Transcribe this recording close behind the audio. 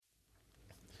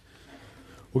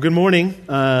Well, good morning.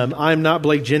 I'm not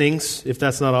Blake Jennings, if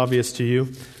that's not obvious to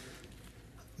you.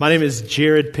 My name is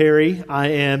Jared Perry. I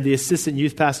am the assistant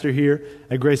youth pastor here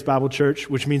at Grace Bible Church,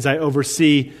 which means I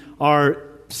oversee our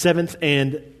 7th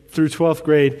and through 12th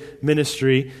grade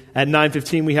ministry. At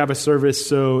 9:15, we have a service,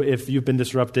 so if you've been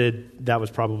disrupted, that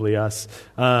was probably us.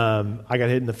 I got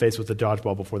hit in the face with a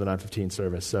dodgeball before the 9:15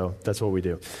 service, so that's what we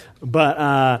do.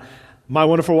 But my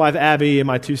wonderful wife, Abby, and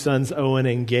my two sons, Owen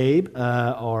and Gabe,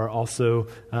 are also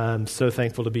so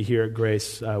thankful to be here at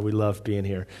Grace. We love being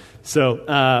here.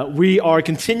 So we are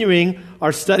continuing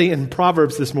our study in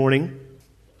Proverbs this morning.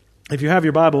 If you have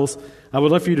your Bibles, I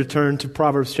would love for you to turn to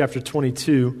Proverbs chapter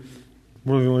 22.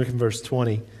 We're going to look in verse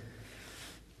 20.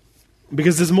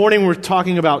 Because this morning we're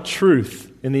talking about truth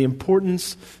and the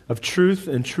importance of truth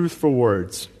and truthful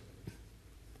words.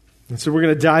 And so we're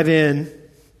going to dive in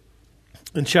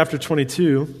chapter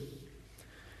 22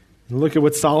 and look at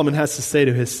what Solomon has to say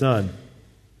to his son.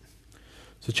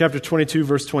 So chapter 22,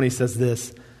 verse 20 says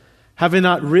this: "Have I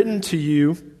not written to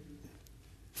you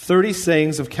 30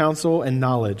 sayings of counsel and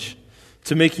knowledge,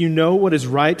 to make you know what is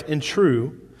right and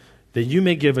true, that you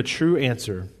may give a true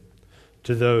answer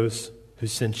to those who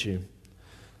sent you?"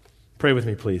 Pray with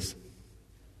me, please.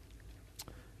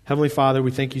 Heavenly Father,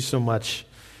 we thank you so much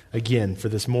again for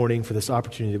this morning, for this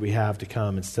opportunity that we have to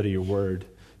come and study your word,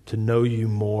 to know you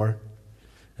more,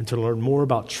 and to learn more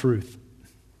about truth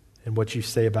and what you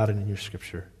say about it in your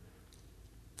scripture.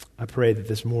 I pray that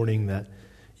this morning that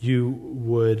you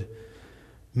would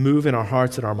move in our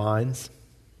hearts and our minds,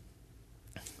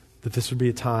 that this would be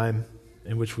a time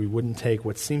in which we wouldn't take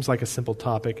what seems like a simple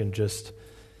topic and just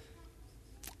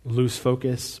lose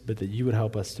focus, but that you would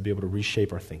help us to be able to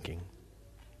reshape our thinking.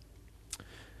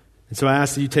 And so I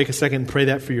ask that you take a second and pray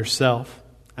that for yourself.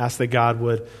 Ask that God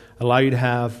would allow you to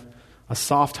have a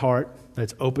soft heart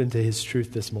that's open to his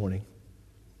truth this morning.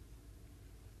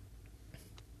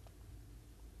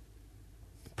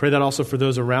 Pray that also for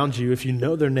those around you. If you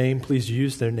know their name, please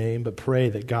use their name, but pray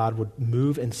that God would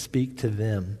move and speak to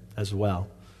them as well,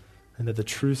 and that the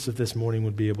truths of this morning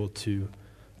would be able to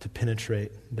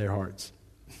penetrate their hearts.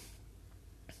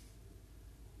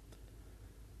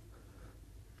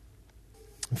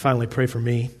 And finally, pray for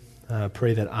me.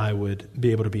 Pray that I would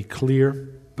be able to be clear,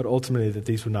 but ultimately that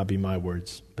these would not be my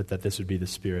words, but that this would be the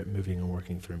Spirit moving and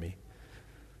working through me.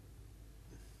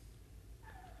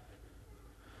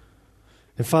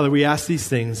 And Father, we ask these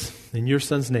things in your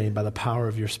Son's name by the power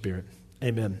of your Spirit.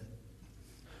 Amen.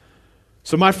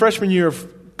 So my freshman year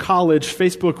of college,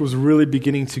 Facebook was really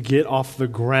beginning to get off the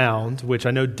ground, which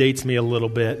I know dates me a little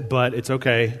bit, but it's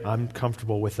okay. I'm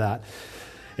comfortable with that.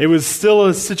 It was still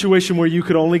a situation where you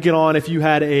could only get on if you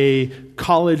had a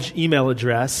college email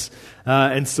address,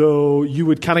 and so you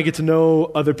would kind of get to know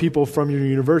other people from your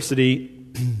university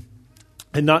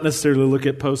and not necessarily look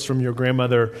at posts from your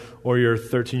grandmother or your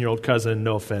 13-year-old cousin.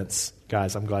 No offense,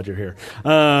 guys, I'm glad you're here.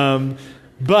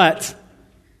 But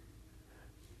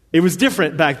it was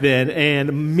different back then,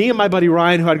 and me and my buddy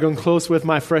Ryan, who I'd gone close with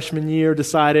my freshman year,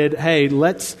 decided, hey,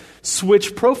 let's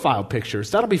switch profile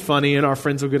pictures. That'll be funny, and our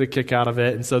friends will get a kick out of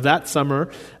it. And so that summer,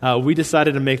 we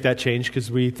decided to make that change because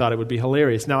we thought it would be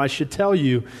hilarious. Now, I should tell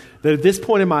you that at this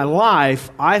point in my life,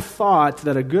 I thought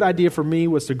that a good idea for me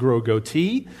was to grow a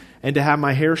goatee and to have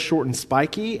my hair short and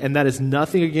spiky, and that is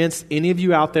nothing against any of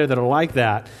you out there that are like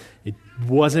that. It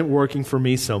wasn't working for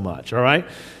me so much, all right?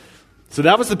 So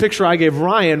that was the picture I gave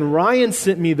Ryan. Ryan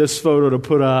sent me this photo to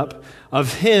put up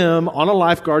of him on a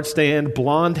lifeguard stand,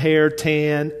 blonde hair,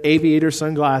 tan, aviator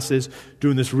sunglasses,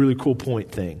 doing this really cool point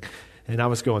thing. And I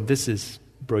was going,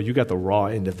 bro, you got the raw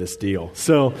end of this deal.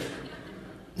 So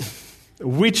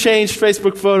we changed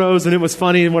Facebook photos, and it was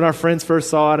funny when our friends first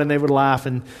saw it, and they would laugh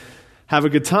and have a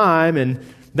good time. And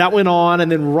that went on.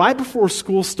 And then right before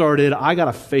school started, I got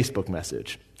a Facebook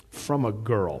message from a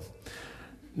girl.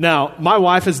 Now, my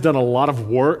wife has done a lot of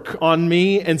work on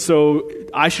me, and so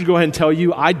I should go ahead and tell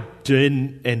you, I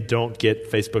didn't and don't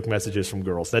get Facebook messages from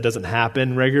girls. That doesn't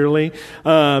happen regularly,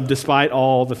 despite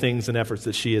all the things and efforts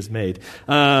that she has made.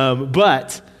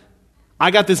 But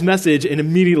I got this message, and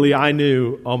immediately I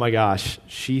knew, oh my gosh,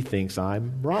 she thinks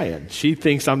I'm Ryan. She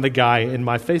thinks I'm the guy in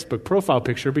my Facebook profile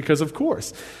picture because, of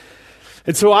course.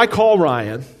 And so I call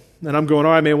Ryan. And I'm going,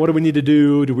 all right, man, what do we need to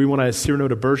do? Do we want to Cyrano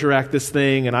de Bergerac this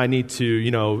thing? And I need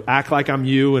to, act like I'm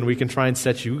you and we can try and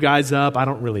set you guys up. I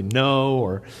don't really know.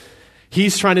 Or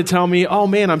he's trying to tell me, oh,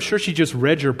 man, I'm sure she just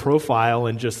read your profile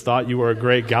and just thought you were a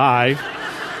great guy.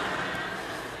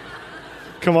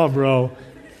 Come on, bro.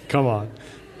 Come on.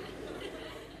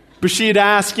 But she had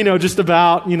asked, just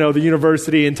about, the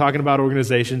university and talking about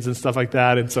organizations and stuff like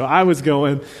that. And so I was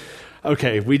going,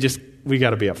 okay, we just we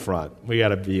got to be upfront. We got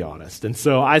to be honest. And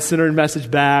so I sent her a message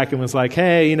back and was like,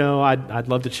 hey, I'd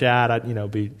love to chat.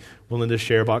 I'd, be willing to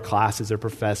share about classes or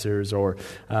professors or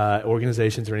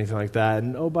organizations or anything like that.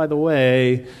 And, oh, by the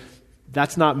way,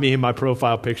 that's not me in my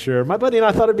profile picture. My buddy and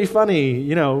I thought it'd be funny.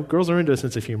 Girls are into a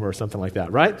sense of humor or something like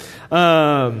that, right?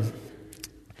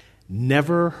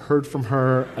 Never heard from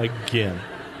her again.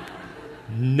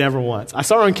 Never once. I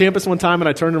saw her on campus one time and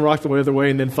I turned and walked the other way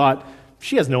and then thought,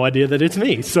 she has no idea that it's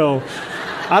me. So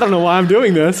I don't know why I'm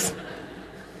doing this.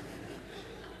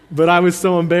 But I was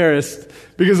so embarrassed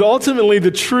because ultimately the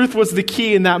truth was the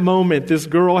key in that moment. This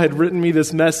girl had written me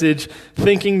this message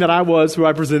thinking that I was who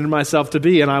I presented myself to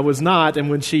be, and I was not. And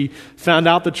when she found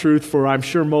out the truth for, I'm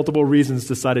sure, multiple reasons,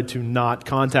 decided to not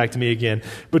contact me again.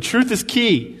 But truth is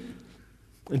key.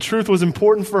 And truth was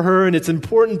important for her, and it's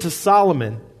important to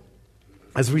Solomon.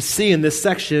 As we see in this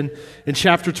section in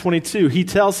chapter 22, he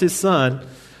tells his son,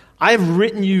 I have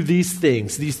written you these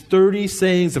things, these 30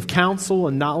 sayings of counsel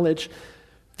and knowledge,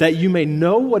 that you may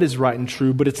know what is right and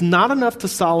true. But it's not enough to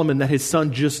Solomon that his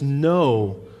son just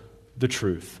know the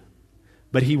truth.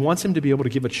 But he wants him to be able to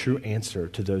give a true answer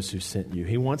to those who sent you.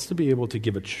 He wants to be able to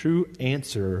give a true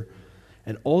answer.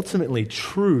 And ultimately,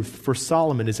 truth for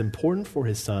Solomon is important for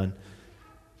his son.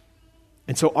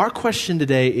 And so our question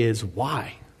today is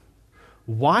why?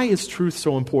 Why is truth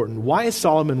so important? Why is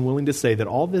Solomon willing to say that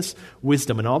all this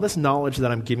wisdom and all this knowledge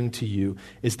that I'm giving to you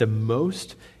is the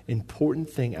most important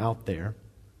thing out there?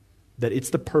 That it's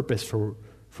the purpose for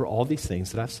all these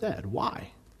things that I've said.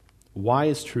 Why? Why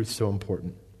is truth so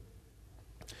important?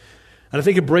 And I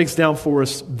think it breaks down for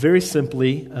us very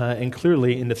simply and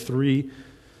clearly into three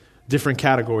different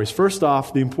categories. First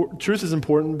off, truth is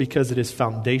important because it is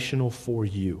foundational for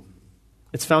you.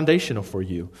 It's foundational for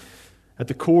you. At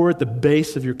the core, at the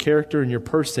base of your character and your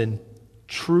person,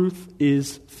 truth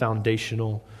is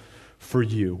foundational for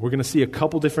you. We're going to see a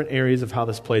couple different areas of how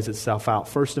this plays itself out.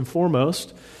 First and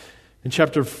foremost, in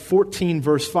chapter 14,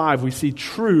 verse 5, we see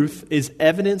truth is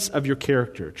evidence of your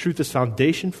character. Truth is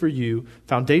foundational for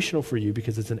you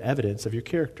because it's an evidence of your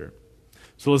character.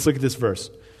 So let's look at this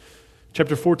verse.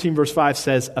 Chapter 14, verse 5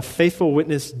 says, a faithful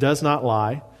witness does not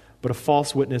lie, but a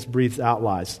false witness breathes out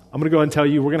lies. I'm going to go ahead and tell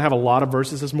you, we're going to have a lot of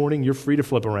verses this morning. You're free to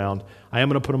flip around. I am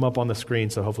going to put them up on the screen,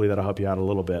 so hopefully that'll help you out a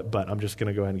little bit, but I'm just going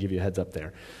to go ahead and give you a heads up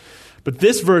there. But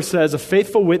this verse says, a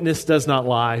faithful witness does not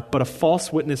lie, but a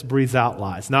false witness breathes out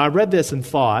lies. Now, I read this and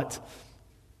thought,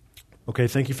 okay,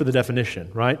 thank you for the definition,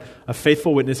 right? A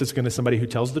faithful witness is going to be somebody who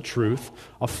tells the truth.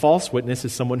 A false witness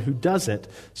is someone who doesn't.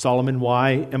 Solomon,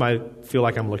 why am I feel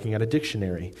like I'm looking at a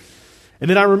dictionary? And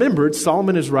then I remembered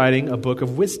Solomon is writing a book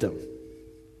of wisdom.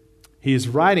 He is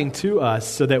writing to us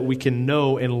so that we can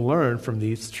know and learn from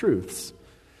these truths.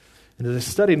 And as I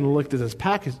studied and looked at this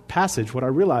passage, what I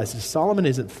realized is Solomon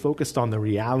isn't focused on the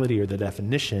reality or the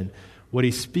definition. What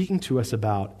he's speaking to us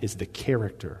about is the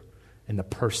character and the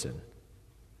person.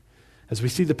 As we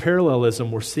see the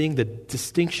parallelism, we're seeing the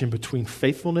distinction between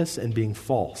faithfulness and being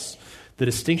false. The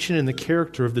distinction in the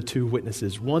character of the two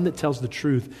witnesses. One that tells the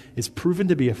truth is proven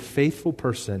to be a faithful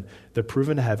person. They're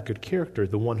proven to have good character.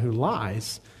 The one who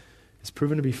lies is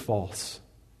proven to be false,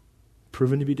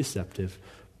 proven to be deceptive,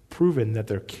 proven that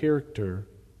their character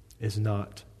is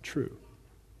not true.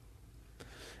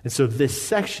 And so this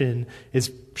section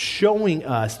is showing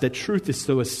us that truth is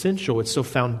so essential, it's so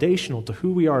foundational to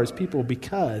who we are as people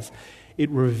because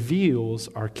it reveals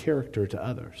our character to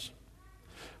others.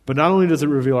 But not only does it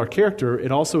reveal our character,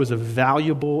 it also is a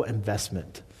valuable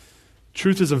investment.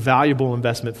 Truth is a valuable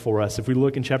investment for us. If we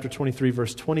look in chapter 23,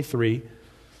 verse 23,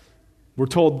 we're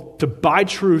told to buy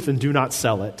truth and do not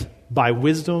sell it. Buy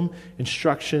wisdom,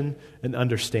 instruction, and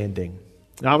understanding.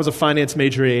 Now, I was a finance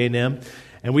major at A&M,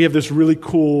 and we have this really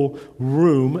cool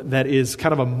room that is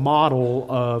kind of a model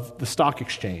of the stock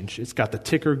exchange. It's got the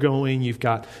ticker going. You've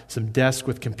got some desks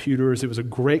with computers. It was a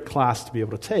great class to be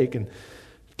able to take and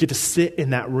get to sit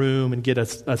in that room and get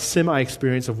a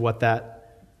semi-experience of what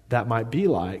that might be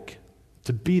like,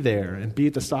 to be there and be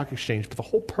at the stock exchange. But the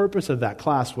whole purpose of that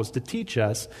class was to teach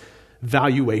us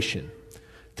valuation,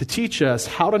 to teach us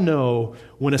how to know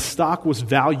when a stock was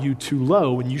valued too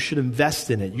low and you should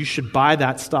invest in it. You should buy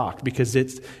that stock because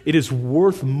it is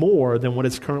worth more than what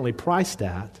it's currently priced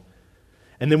at.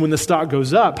 And then when the stock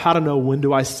goes up, how to know when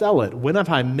do I sell it? When have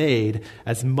I made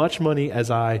as much money as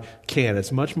I can,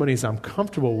 as much money as I'm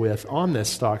comfortable with on this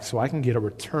stock so I can get a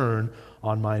return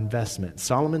on my investment?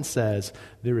 Solomon says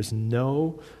there is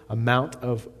no amount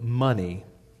of money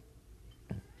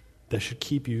that should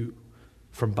keep you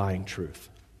from buying truth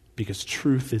because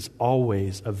truth is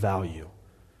always of value.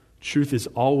 Truth is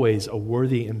always a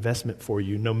worthy investment for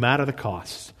you, no matter the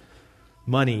cost.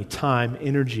 Money, time,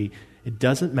 energy. It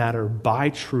doesn't matter. Buy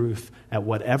truth at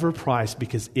whatever price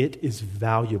because it is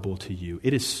valuable to you.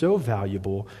 It is so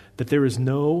valuable that there is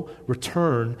no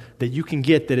return that you can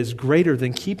get that is greater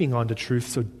than keeping on to truth,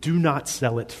 so do not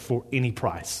sell it for any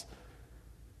price.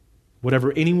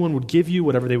 Whatever anyone would give you,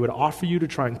 whatever they would offer you to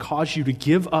try and cause you to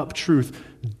give up truth,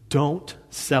 don't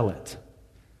sell it.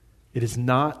 It is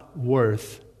not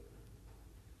worth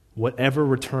whatever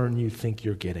return you think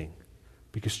you're getting,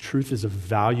 because truth is a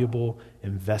valuable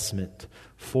investment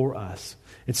for us.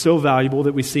 It's so valuable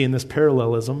that we see in this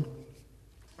parallelism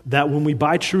that when we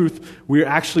buy truth, we are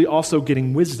actually also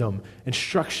getting wisdom,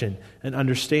 instruction, and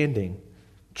understanding.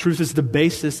 Truth is the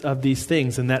basis of these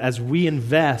things, and that as we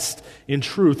invest in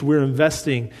truth, we're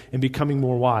investing in becoming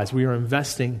more wise. We are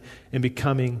investing in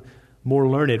becoming more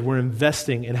learned. We're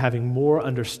investing in having more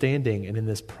understanding. And in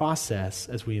this process,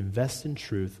 as we invest in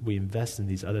truth, we invest in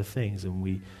these other things, and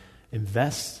we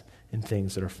invest in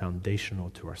things that are foundational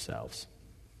to ourselves.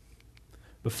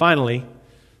 But finally,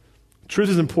 truth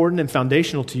is important and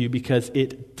foundational to you because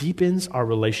it deepens our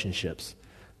relationships.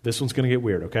 This one's going to get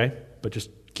weird, okay? But just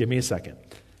give me a second.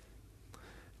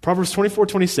 Proverbs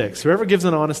 24:26, whoever gives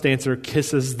an honest answer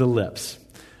kisses the lips.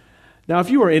 Now, if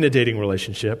you are in a dating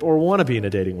relationship or want to be in a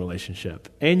dating relationship,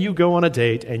 and you go on a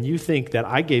date and you think that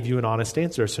I gave you an honest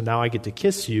answer, so now I get to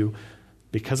kiss you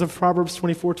because of Proverbs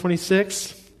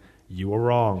 24:26, you are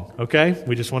wrong, okay?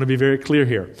 We just want to be very clear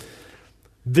here.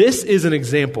 This is an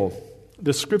example.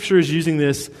 The Scripture is using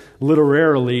this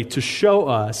literarily to show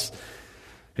us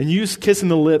and use kissing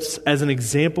the lips as an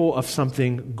example of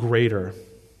something greater.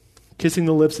 Kissing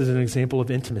the lips is an example of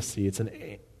intimacy. It's an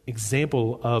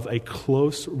example of a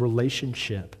close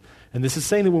relationship. And this is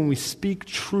saying that when we speak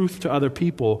truth to other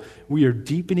people, we are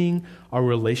deepening our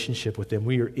relationship with them.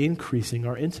 We are increasing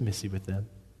our intimacy with them.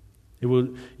 It will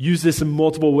use this in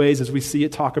multiple ways as we see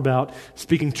it talk about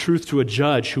speaking truth to a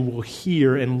judge who will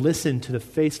hear and listen to the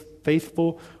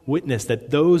faithful witness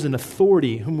that those in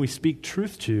authority whom we speak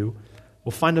truth to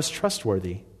will find us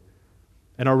trustworthy.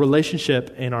 And our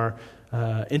relationship and our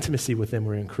intimacy with them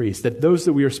will increase. That those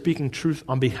that we are speaking truth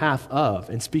on behalf of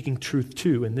and speaking truth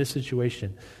to in this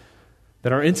situation,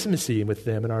 that our intimacy with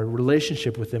them and our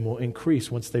relationship with them will increase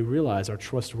once they realize our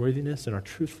trustworthiness and our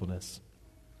truthfulness.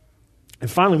 And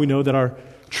finally, we know that our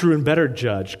true and better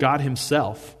judge, God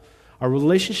Himself, our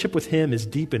relationship with Him is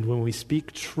deepened when we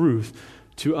speak truth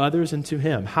to others and to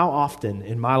Him. How often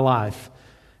in my life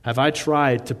have I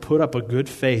tried to put up a good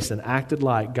face and acted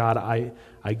like, God,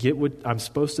 I get what I'm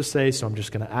supposed to say, so I'm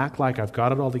just going to act like I've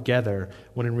got it all together,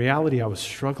 when in reality I was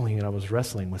struggling and I was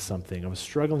wrestling with something. I was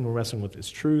struggling and wrestling with His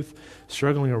truth,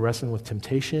 struggling and wrestling with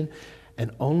temptation,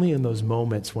 and only in those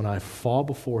moments when I fall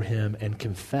before Him and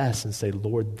confess and say,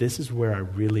 Lord, this is where I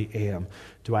really am,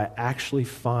 do I actually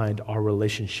find our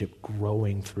relationship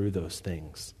growing through those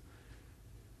things.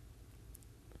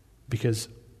 Because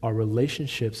our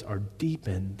relationships are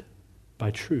deepened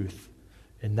by truth.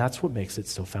 And that's what makes it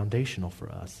so foundational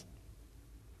for us.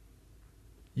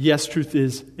 Yes, truth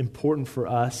is important for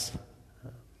us.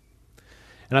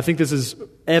 And I think this is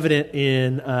evident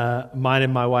in mine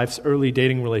and my wife's early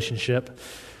dating relationship.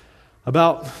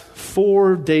 About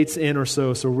 4 dates in or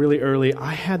so really early,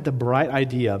 I had the bright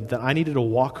idea that I needed to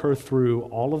walk her through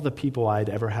all of the people I'd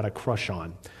ever had a crush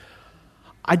on.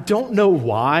 I don't know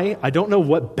why. I don't know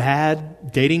what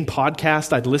bad dating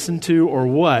podcast I'd listened to or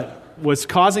what was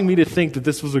causing me to think that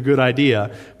this was a good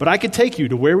idea. But I could take you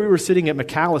to where we were sitting at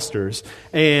McAllister's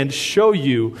and show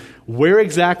you where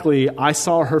exactly I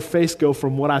saw her face go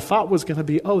from what I thought was going to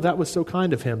be, oh, that was so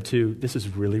kind of him, to this is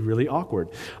really, really awkward.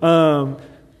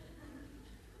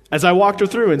 As I walked her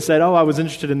through and said, oh, I was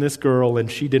interested in this girl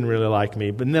and she didn't really like me.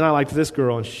 But then I liked this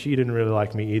girl and she didn't really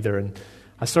like me either. And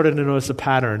I started to notice a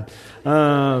pattern.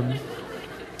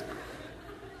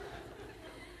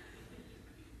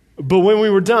 But when we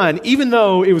were done, even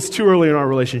though it was too early in our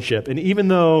relationship, and even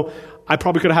though I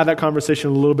probably could have had that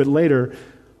conversation a little bit later,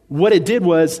 what it did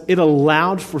was it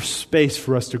allowed for space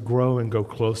for us to grow and go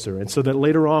closer. And so that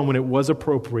later on, when it was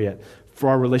appropriate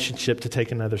for our relationship to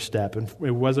take another step, and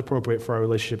it was appropriate for our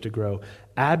relationship to grow,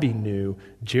 Abby knew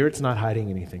Jared's not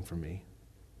hiding anything from me.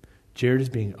 Jared is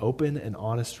being open and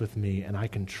honest with me, and I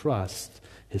can trust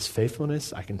his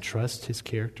faithfulness. I can trust his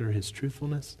character, his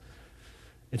truthfulness.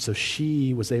 And so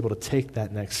she was able to take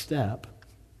that next step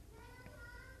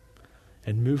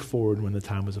and move forward when the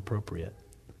time was appropriate.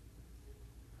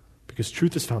 Because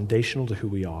truth is foundational to who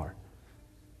we are.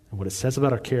 And what it says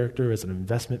about our character is an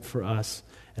investment for us,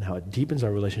 and how it deepens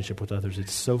our relationship with others.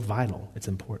 It's so vital. It's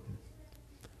important.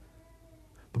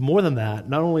 But more than that,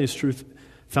 not only is truth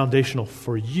foundational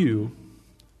for you,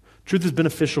 truth is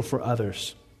beneficial for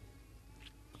others.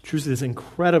 Truth is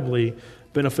incredibly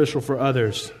beneficial for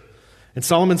others. And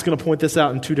Solomon's going to point this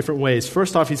out in two different ways.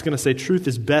 First off, he's going to say truth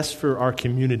is best for our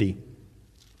community.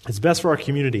 It's best for our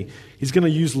community. He's going to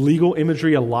use legal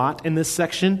imagery a lot in this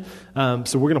section,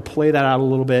 so we're going to play that out a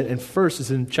little bit. And first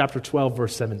is in chapter 12,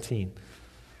 verse 17.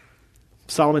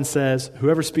 Solomon says,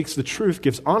 "Whoever speaks the truth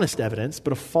gives honest evidence,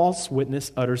 but a false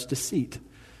witness utters deceit."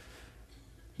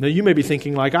 Now you may be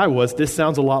thinking like I was, this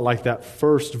sounds a lot like that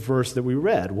first verse that we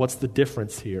read. What's the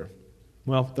difference here?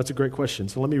 Well, that's a great question.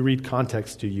 So let me read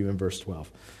context to you in verse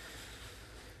 12.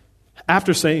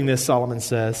 After saying this, Solomon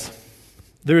says,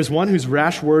 "There is one whose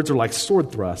rash words are like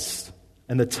sword thrusts,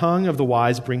 and the tongue of the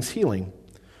wise brings healing.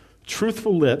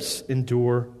 Truthful lips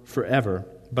endure forever,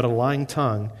 but a lying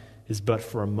tongue is but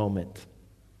for a moment."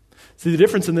 See, the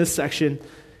difference in this section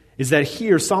is that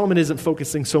here Solomon isn't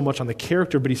focusing so much on the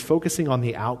character, but he's focusing on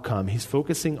the outcome. He's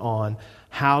focusing on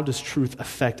how does truth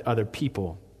affect other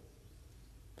people.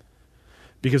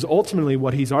 Because ultimately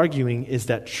what he's arguing is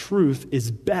that truth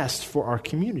is best for our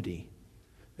community.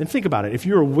 And think about it. If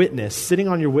you're a witness, sitting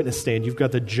on your witness stand, you've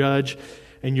got the judge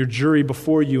and your jury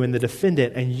before you and the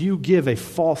defendant, and you give a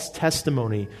false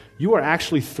testimony, you are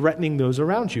actually threatening those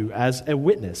around you as a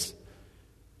witness.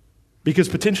 Because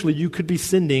potentially you could be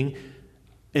sending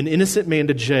an innocent man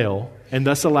to jail and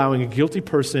thus allowing a guilty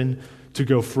person to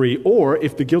go free. Or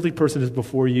if the guilty person is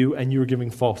before you and you are giving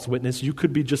false witness, you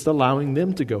could be just allowing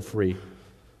them to go free.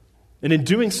 And in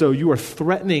doing so, you are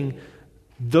threatening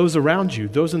those around you,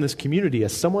 those in this community,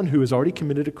 as someone who has already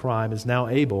committed a crime is now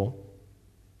able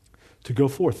to go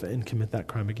forth and commit that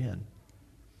crime again.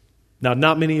 Now,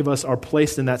 not many of us are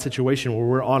placed in that situation where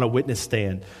we're on a witness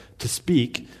stand to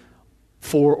speak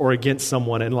for or against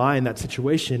someone and lie in that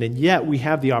situation, and yet we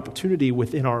have the opportunity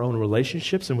within our own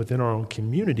relationships and within our own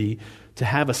community to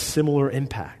have a similar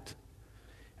impact.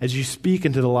 As you speak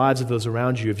into the lives of those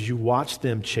around you, as you watch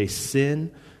them chase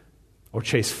sin or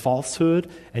chase falsehood,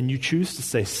 and you choose to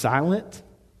stay silent,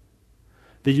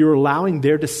 that you're allowing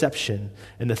their deception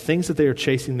and the things that they are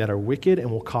chasing that are wicked and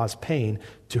will cause pain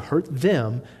to hurt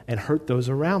them and hurt those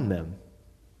around them.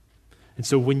 And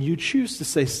so when you choose to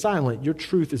stay silent, your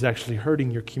truth is actually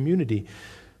hurting your community.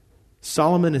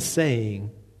 Solomon is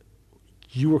saying,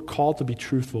 you are called to be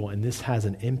truthful, and this has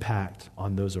an impact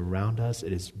on those around us.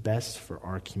 It is best for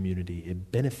our community.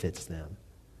 It benefits them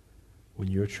when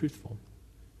you're truthful.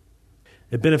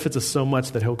 It benefits us so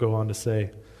much that he'll go on to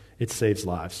say, it saves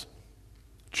lives.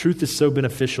 Truth is so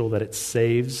beneficial that it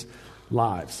saves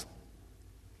lives.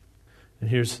 And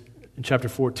here's in chapter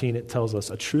 14, it tells us,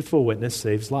 a truthful witness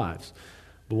saves lives,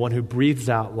 but one who breathes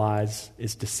out lies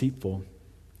is deceitful.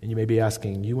 And you may be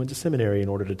asking, you went to seminary in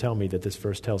order to tell me that this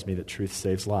verse tells me that truth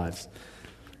saves lives.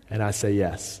 And I say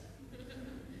yes.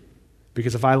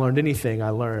 Because if I learned anything,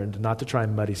 I learned not to try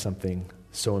and muddy something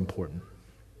so important.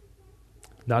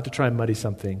 Not to try and muddy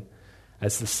something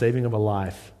as the saving of a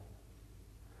life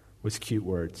with cute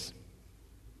words.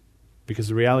 Because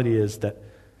the reality is that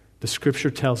the Scripture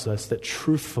tells us that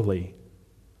truthfully,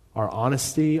 our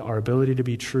honesty, our ability to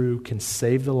be true can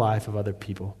save the life of other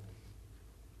people.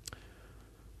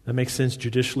 That makes sense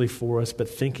judicially for us, but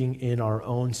thinking in our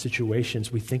own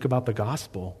situations, we think about the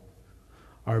gospel.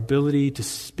 Our ability to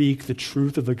speak the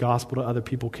truth of the gospel to other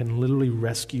people can literally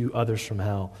rescue others from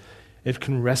hell. It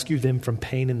can rescue them from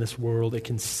pain in this world. It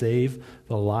can save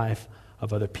the life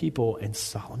of other people. And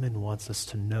Solomon wants us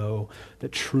to know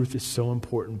that truth is so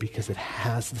important because it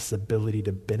has this ability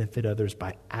to benefit others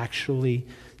by actually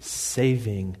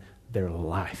saving their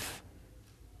life.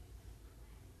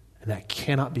 And that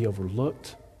cannot be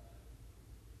overlooked.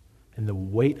 And the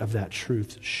weight of that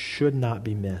truth should not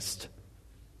be missed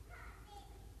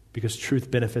because truth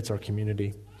benefits our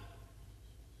community.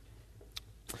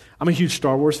 I'm a huge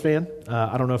Star Wars fan.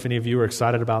 I don't know if any of you are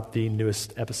excited about the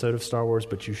newest episode of Star Wars,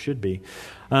 but you should be.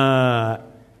 And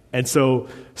so,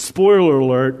 spoiler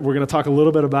alert, we're going to talk a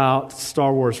little bit about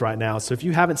Star Wars right now. So if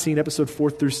you haven't seen episode 4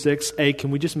 through 6,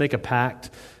 can we just make a pact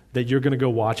that you're going to go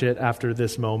watch it after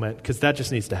this moment? Because that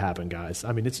just needs to happen, guys.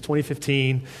 I mean, it's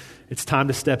 2015. It's time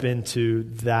to step into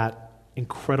that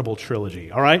incredible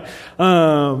trilogy, all right?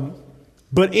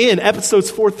 But in episodes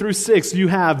 4 through 6, you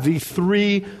have the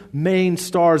three main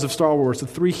stars of Star Wars, the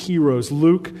three heroes,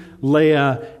 Luke,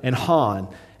 Leia, and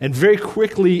Han. And very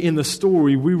quickly in the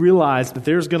story, we realize that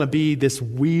there's going to be this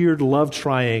weird love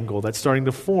triangle that's starting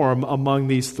to form among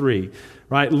these three.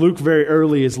 Right? Luke very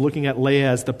early is looking at Leia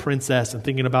as the princess and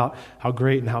thinking about how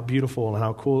great and how beautiful and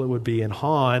how cool it would be. And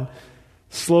Han,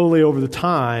 slowly over the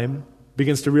time,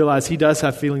 begins to realize he does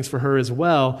have feelings for her as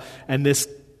well. And this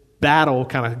battle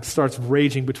kind of starts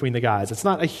raging between the guys. It's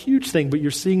not a huge thing, but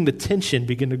you're seeing the tension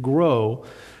begin to grow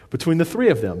between the three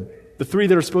of them. the three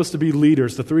that are supposed to be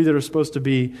leaders, the three that are supposed to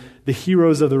be the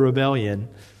heroes of the rebellion,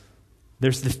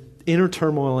 there's this inner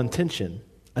turmoil and tension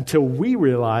until we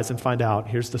realize and find out,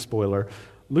 here's the spoiler,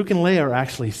 Luke and Leia are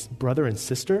actually brother and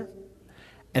sister.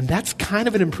 And that's kind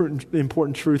of an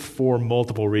important truth for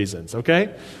multiple reasons,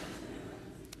 okay?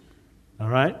 All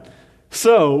right?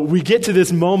 So we get to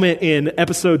this moment in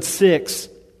episode 6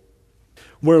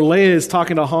 where Leia is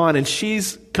talking to Han, and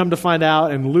she's come to find out,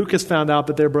 and Luke has found out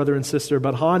that they're brother and sister,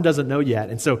 but Han doesn't know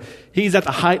yet. And so he's at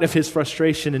the height of his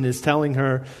frustration and is telling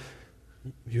her,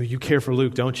 you care for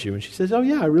Luke, don't you? And she says, oh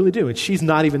yeah, I really do. And she's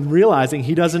not even realizing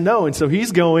he doesn't know. And so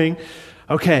he's going,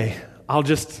 okay, I'll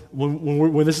just,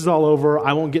 when this is all over,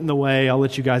 I won't get in the way. I'll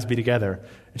let you guys be together.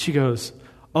 And she goes,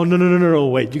 oh, no,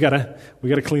 wait, we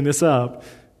gotta clean this up.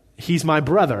 He's my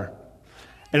brother.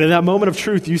 And in that moment of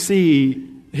truth, you see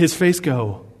his face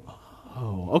go,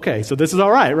 oh, okay, so this is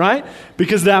all right?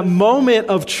 Because that moment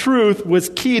of truth was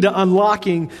key to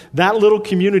unlocking that little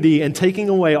community and taking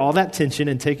away all that tension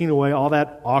and taking away all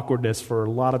that awkwardness for a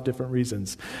lot of different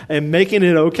reasons and making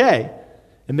it okay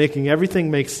and making everything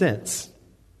make sense.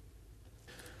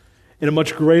 In a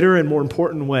much greater and more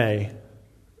important way,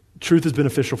 truth is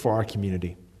beneficial for our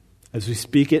community. As we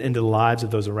speak it into the lives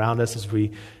of those around us, as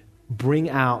we bring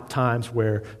out times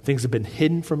where things have been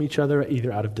hidden from each other, either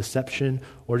out of deception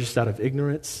or just out of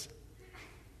ignorance,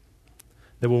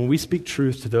 that when we speak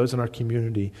truth to those in our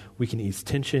community, we can ease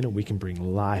tension and we can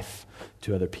bring life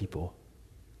to other people.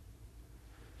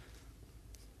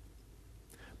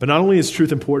 But not only is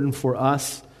truth important for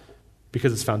us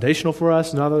because it's foundational for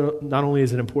us, not only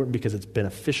is it important because it's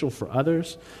beneficial for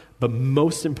others, but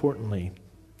most importantly,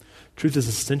 truth is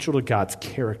essential to God's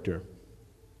character.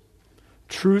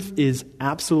 Truth is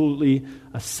absolutely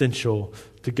essential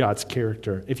to God's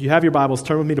character. If you have your Bibles,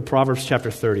 turn with me to Proverbs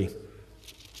chapter 30.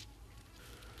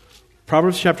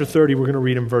 Proverbs chapter 30, we're going to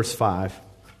read in verse 5.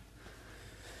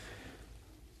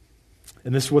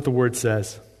 And this is what the word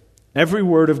says. Every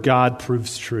word of God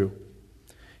proves true.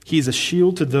 He is a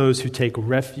shield to those who take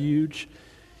refuge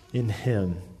in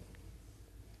him.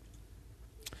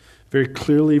 Very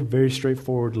clearly, very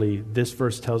straightforwardly, this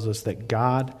verse tells us that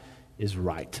God is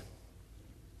right.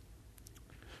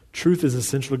 Truth is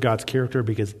essential to God's character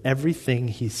because everything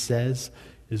he says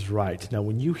is right. Now,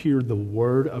 when you hear the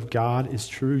word of God is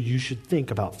true, you should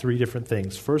think about 3 different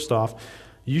things. First off,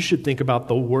 you should think about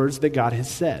the words that God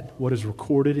has said, what is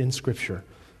recorded in Scripture.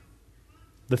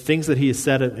 The things that he has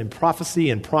said in prophecy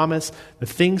and promise, the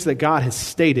things that God has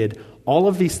stated, all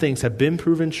of these things have been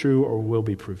proven true or will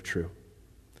be proved true.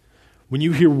 When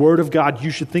you hear word of God,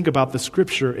 you should think about the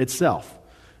Scripture itself.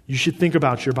 You should think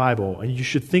about your Bible, and you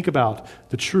should think about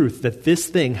the truth that this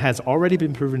thing has already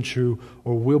been proven true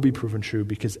or will be proven true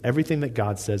because everything that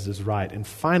God says is right. And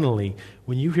finally,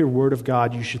 when you hear word of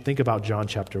God, you should think about John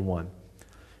chapter 1.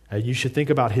 You should think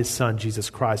about his son, Jesus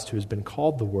Christ, who has been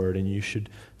called the Word, and you should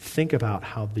think about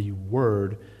how the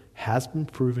Word has been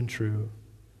proven true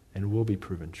and will be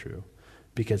proven true.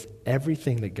 Because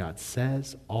everything that God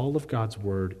says, all of God's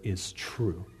Word is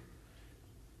true.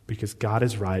 Because God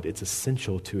is right, it's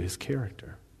essential to his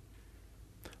character.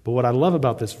 But what I love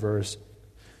about this verse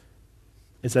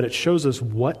is that it shows us,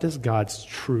 what does God's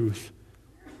truth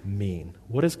mean?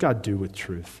 What does God do with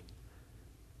truth?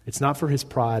 It's not for his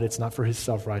pride, it's not for his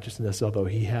self-righteousness, although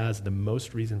he has the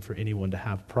most reason for anyone to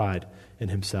have pride in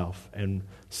himself and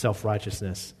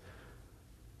self-righteousness.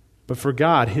 But for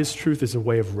God, his truth is a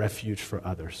way of refuge for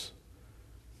others.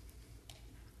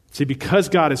 See, because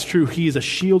God is true, he is a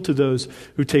shield to those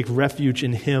who take refuge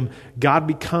in him. God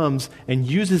becomes and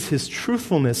uses his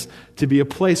truthfulness to be a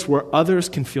place where others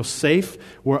can feel safe,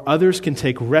 where others can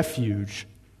take refuge.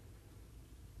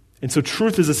 And so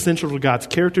truth is essential to God's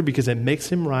character because it makes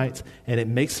him right and it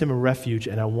makes him a refuge.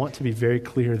 And I want to be very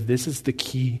clear, this is the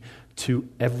key to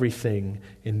everything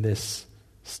in this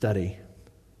study.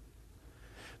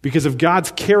 Because if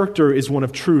God's character is one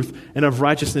of truth and of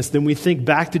righteousness, then we think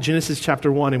back to Genesis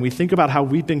chapter 1 and we think about how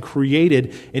we've been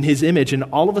created in his image. And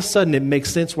all of a sudden it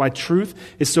makes sense why truth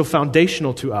is so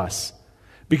foundational to us.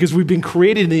 Because we've been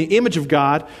created in the image of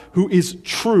God who is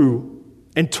true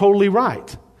and totally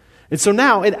right. And so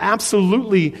now it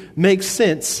absolutely makes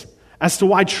sense as to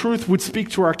why truth would speak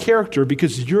to our character,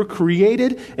 because you're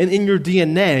created and in your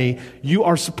DNA, you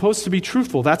are supposed to be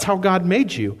truthful. That's how God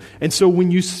made you. And so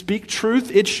when you speak truth,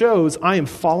 it shows I am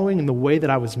following in the way that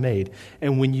I was made.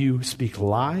 And when you speak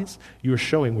lies, you are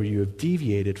showing where you have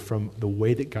deviated from the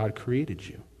way that God created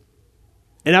you.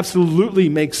 It absolutely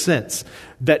makes sense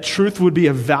that truth would be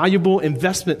a valuable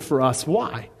investment for us.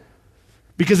 Why?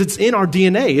 Because it's in our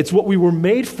DNA. It's what we were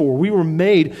made for. We were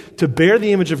made to bear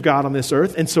the image of God on this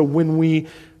earth. And so when we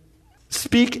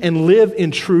speak and live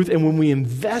in truth, and when we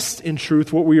invest in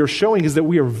truth, what we are showing is that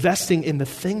we are investing in the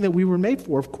thing that we were made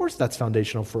for. Of course, that's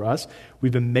foundational for us.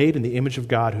 We've been made in the image of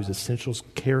God, whose essential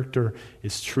character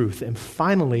is truth. And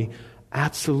finally,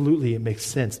 absolutely, it makes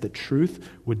sense that truth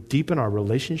would deepen our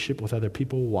relationship with other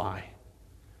people. Why?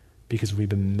 Because we've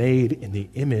been made in the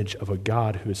image of a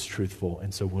God who is truthful.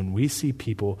 And so when we see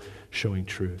people showing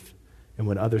truth, and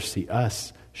when others see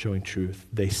us showing truth,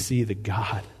 they see the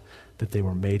God that they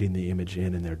were made in the image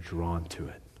in, and they're drawn to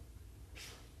it.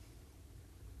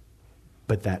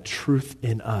 But that truth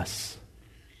in us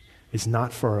is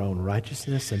not for our own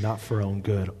righteousness and not for our own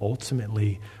good.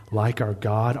 Ultimately, like our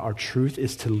God, our truth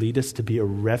is to lead us to be a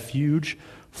refuge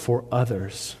for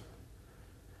others.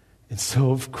 And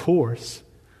so, of course,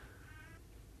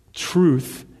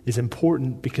 truth is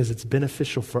important because it's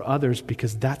beneficial for others,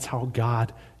 because that's how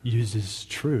God uses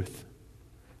truth,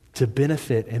 to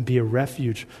benefit and be a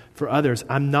refuge for others.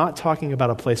 I'm not talking about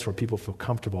a place where people feel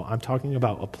comfortable. I'm talking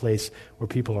about a place where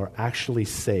people are actually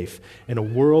safe. In a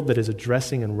world that is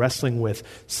addressing and wrestling with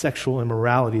sexual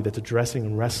immorality, that's addressing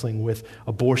and wrestling with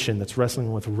abortion, that's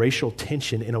wrestling with racial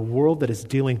tension, in a world that is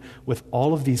dealing with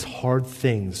all of these hard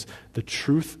things, the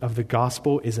truth of the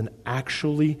gospel is an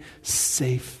actually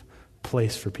safe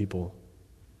place for people.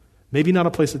 Maybe not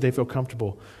a place that they feel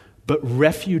comfortable, but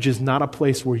refuge is not a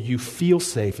place where you feel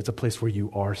safe. It's a place where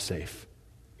you are safe.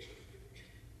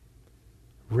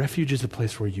 Refuge is a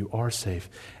place where you are safe.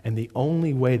 And the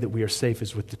only way that we are safe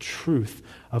is with the truth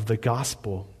of the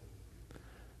gospel.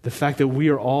 The fact that we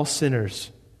are all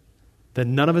sinners, that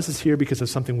none of us is here because of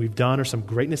something we've done or some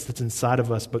greatness that's inside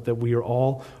of us, but that we are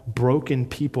all broken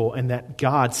people, and that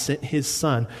God sent his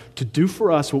Son to do for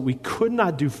us what we could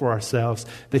not do for ourselves,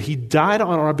 that he died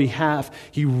on our behalf.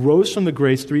 He rose from the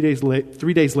grave 3 days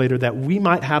later that we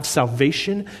might have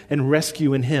salvation and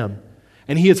rescue in him.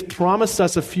 And he has promised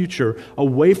us a future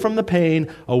away from the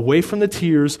pain, away from the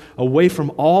tears, away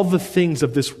from all the things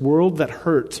of this world that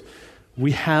hurt.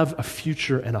 We have a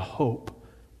future and a hope,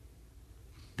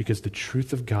 because the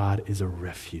truth of God is a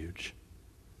refuge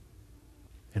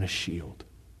and a shield.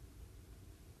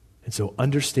 And so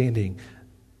understanding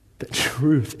that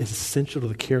truth is essential to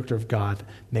the character of God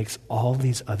makes all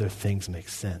these other things make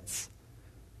sense.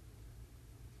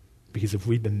 Because if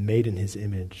we've been made in his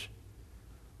image,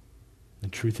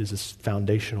 then truth is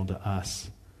foundational to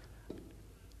us.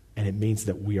 And it means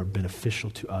that we are beneficial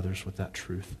to others with that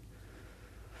truth.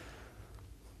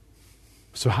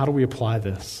 So how do we apply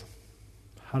this?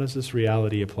 How does this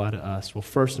reality apply to us? Well,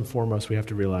 first and foremost, we have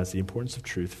to realize the importance of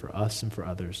truth for us and for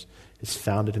others is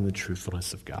founded in the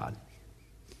truthfulness of God.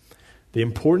 The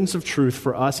importance of truth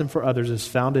for us and for others is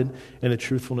founded in the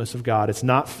truthfulness of God. It's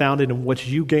not founded in what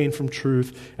you gain from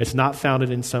truth. It's not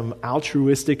founded in some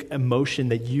altruistic emotion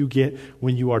that you get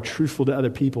when you are truthful to other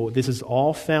people. This is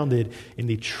all founded in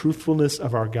the truthfulness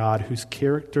of our God, whose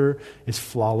character is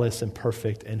flawless and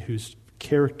perfect, and whose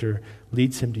character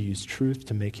leads him to use truth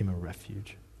to make him a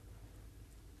refuge.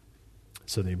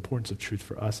 So the importance of truth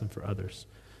for us and for others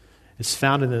is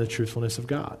founded in the truthfulness of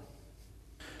God.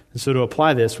 And so to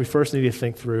apply this, we first need to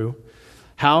think through,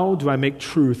 how do I make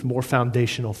truth more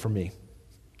foundational for me?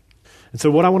 And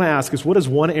so what I want to ask is, what is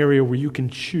one area where you can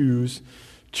choose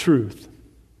truth?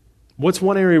 What's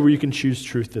one area where you can choose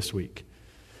truth this week?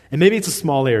 And maybe it's a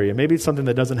small area. Maybe it's something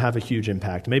that doesn't have a huge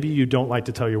impact. Maybe you don't like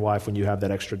to tell your wife when you have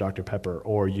that extra Dr. Pepper,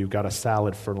 or you got a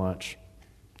salad for lunch,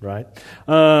 right?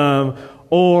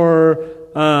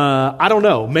 I don't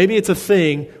know. Maybe it's a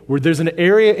thing where there's an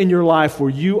area in your life where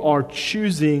you are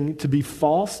choosing to be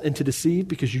false and to deceive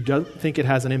because you don't think it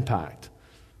has an impact.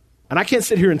 And I can't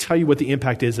sit here and tell you what the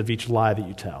impact is of each lie that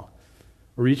you tell,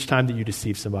 or each time that you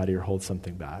deceive somebody or hold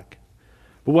something back.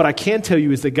 But what I can tell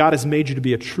you is that God has made you to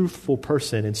be a truthful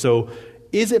person. And so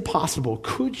is it possible,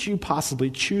 could you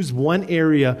possibly choose one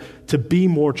area to be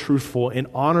more truthful in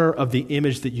honor of the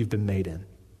image that you've been made in?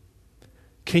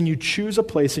 Can you choose a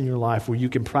place in your life where you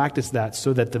can practice that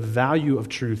so that the value of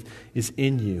truth is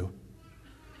in you,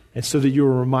 and so that you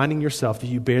are reminding yourself that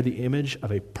you bear the image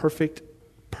of a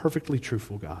perfectly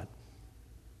truthful God?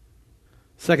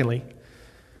 Secondly,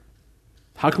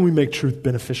 how can we make truth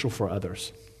beneficial for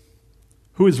others?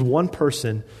 Who is one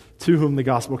person to whom the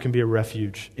gospel can be a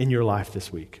refuge in your life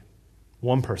this week?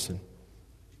 One person.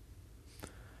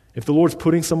 If the Lord's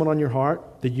putting someone on your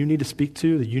heart that you need to speak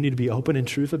to, that you need to be open in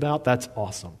truth about, that's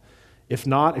awesome. If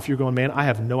not, if you're going, man, I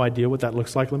have no idea what that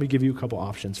looks like, let me give you a couple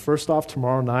options. First off,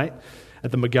 tomorrow night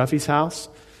at the McGuffey's house,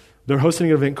 they're hosting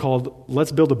an event called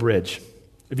Let's Build a Bridge.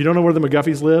 If you don't know where the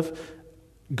McGuffeys live,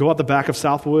 go out the back of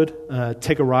Southwood,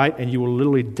 take a right, and you will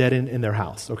literally dead end in their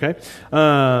house, okay?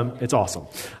 It's awesome.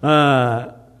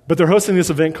 But they're hosting this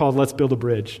event called Let's Build a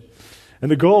Bridge. And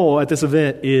the goal at this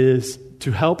event is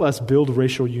to help us build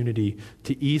racial unity,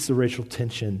 to ease the racial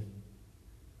tension,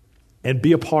 and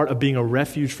be a part of being a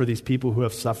refuge for these people who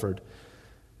have suffered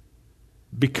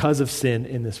because of sin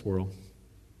in this world.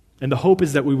 And the hope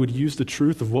is that we would use the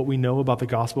truth of what we know about the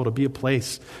gospel to be a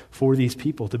place for these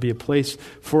people, to be a place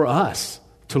for us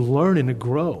to learn and to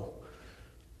grow.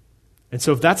 And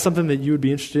so if that's something that you would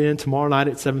be interested in, tomorrow night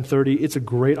at 7:30, it's a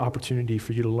great opportunity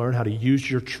for you to learn how to use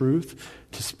your truth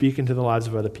to speak into the lives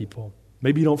of other people.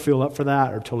 Maybe you don't feel up for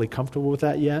that or totally comfortable with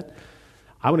that yet.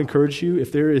 I would encourage you,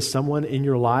 if there is someone in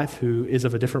your life who is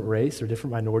of a different race or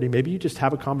different minority, maybe you just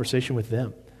have a conversation with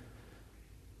them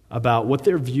about what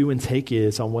their view and take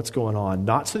is on what's going on,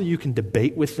 not so that you can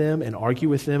debate with them and argue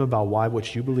with them about why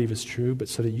what you believe is true, but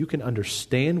so that you can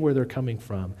understand where they're coming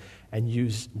from and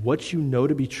use what you know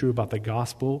to be true about the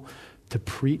gospel to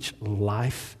preach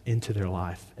life into their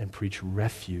life and preach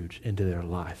refuge into their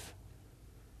life.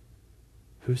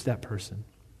 Who's that person?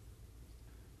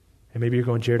 And maybe you're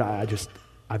going, Jared,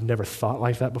 I've never thought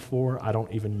like that before. I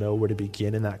don't even know where to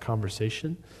begin in that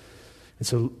conversation. And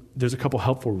so there's a couple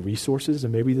helpful resources,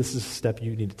 and maybe this is a step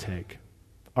you need to take.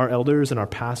 Our elders and our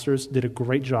pastors did a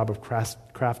great job of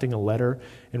crafting a letter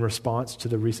in response to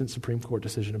the recent Supreme Court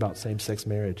decision about same-sex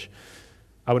marriage.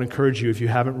 I would encourage you, if you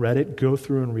haven't read it, go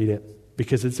through and read it,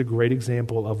 because it's a great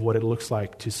example of what it looks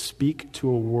like to speak to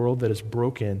a world that is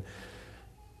broken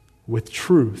with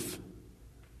truth,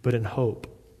 but in hope,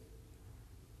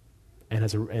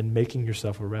 and making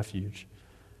yourself a refuge.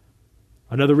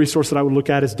 Another resource that I would look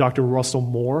at is Dr. Russell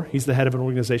Moore. He's the head of an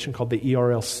organization called the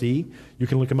ERLC. You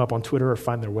can look him up on Twitter or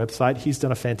find their website. He's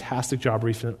done a fantastic job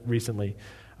recently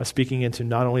of speaking into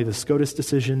not only the SCOTUS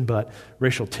decision, but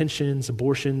racial tensions,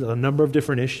 abortion, a number of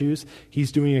different issues.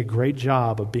 He's doing a great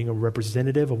job of being a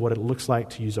representative of what it looks like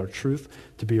to use our truth,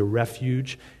 to be a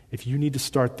refuge. If you need to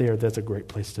start there, that's a great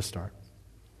place to start.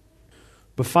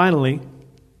 But finally,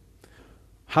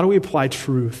 how do we apply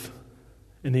truth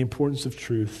and the importance of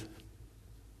truth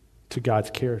to God's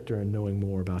character and knowing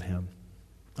more about Him?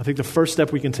 I think the first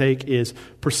step we can take is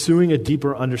pursuing a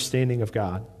deeper understanding of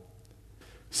God.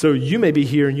 So you may be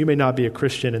here and you may not be a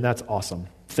Christian, and that's awesome.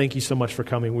 Thank you so much for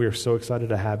coming. We are so excited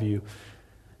to have you.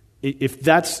 If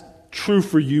that's true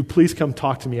for you, please come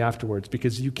talk to me afterwards,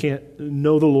 because you can't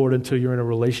know the Lord until you're in a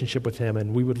relationship with Him,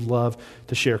 and we would love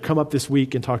to share. Come up this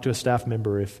week and talk to a staff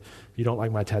member if you don't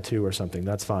like my tattoo or something.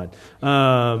 That's fine.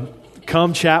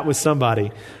 Come chat with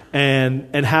somebody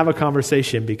and have a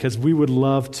conversation, because we would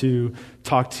love to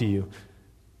talk to you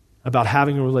about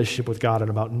having a relationship with God and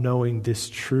about knowing this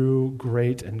true,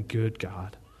 great, and good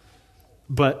God.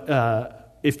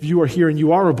 But if you are here and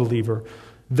you are a believer,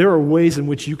 there are ways in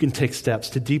which you can take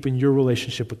steps to deepen your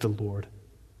relationship with the Lord.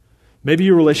 Maybe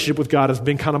your relationship with God has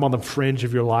been kind of on the fringe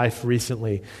of your life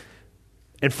recently.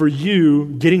 And for you,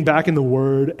 getting back in the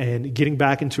Word and getting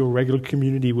back into a regular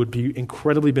community would be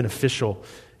incredibly beneficial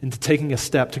into taking a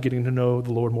step to getting to know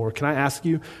the Lord more. Can I ask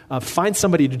you, find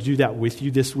somebody to do that with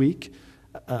you this week?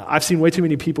 I've seen way too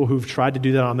many people who've tried to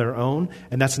do that on their own,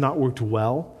 and that's not worked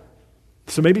well.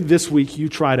 So maybe this week you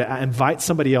try to invite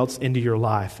somebody else into your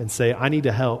life and say, I need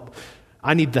the help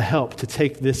to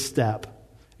take this step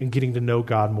in getting to know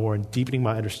God more and deepening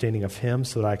my understanding of Him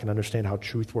so that I can understand how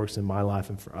truth works in my life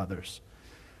and for others.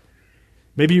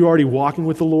 Maybe you're already walking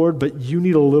with the Lord, but you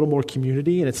need a little more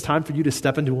community, and it's time for you to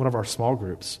step into one of our small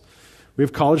groups. We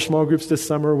have college small groups this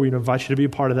summer. We'd invite you to be a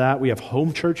part of that. We have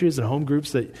home churches and home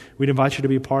groups that we'd invite you to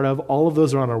be a part of. All of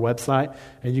those are on our website,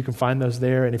 and you can find those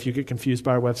there. And if you get confused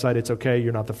by our website, it's okay.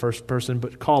 You're not the first person,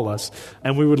 but call us,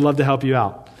 and we would love to help you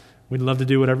out. We'd love to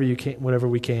do whatever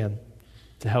we can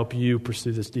to help you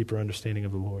pursue this deeper understanding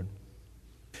of the Lord.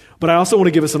 But I also want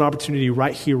to give us an opportunity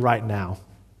right here, right now,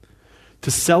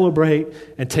 to celebrate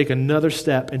and take another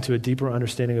step into a deeper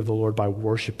understanding of the Lord by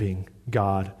worshiping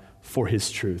God for His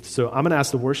truth. So I'm going to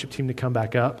ask the worship team to come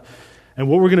back up. And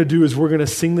what we're going to do is we're going to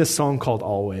sing this song called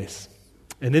Always.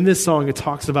 And in this song, it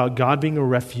talks about God being a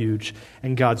refuge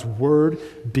and God's word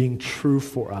being true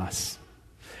for us.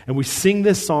 And we sing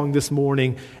this song this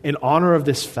morning in honor of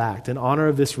this fact, in honor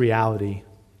of this reality,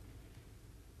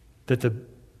 that the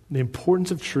importance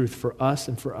of truth for us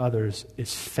and for others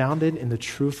is founded in the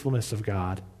truthfulness of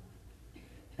God.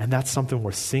 And that's something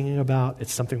worth singing about.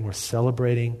 It's something worth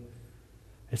celebrating.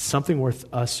 It's something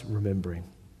worth us remembering.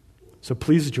 So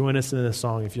please join us in this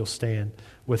song if you'll stand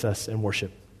with us and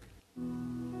worship.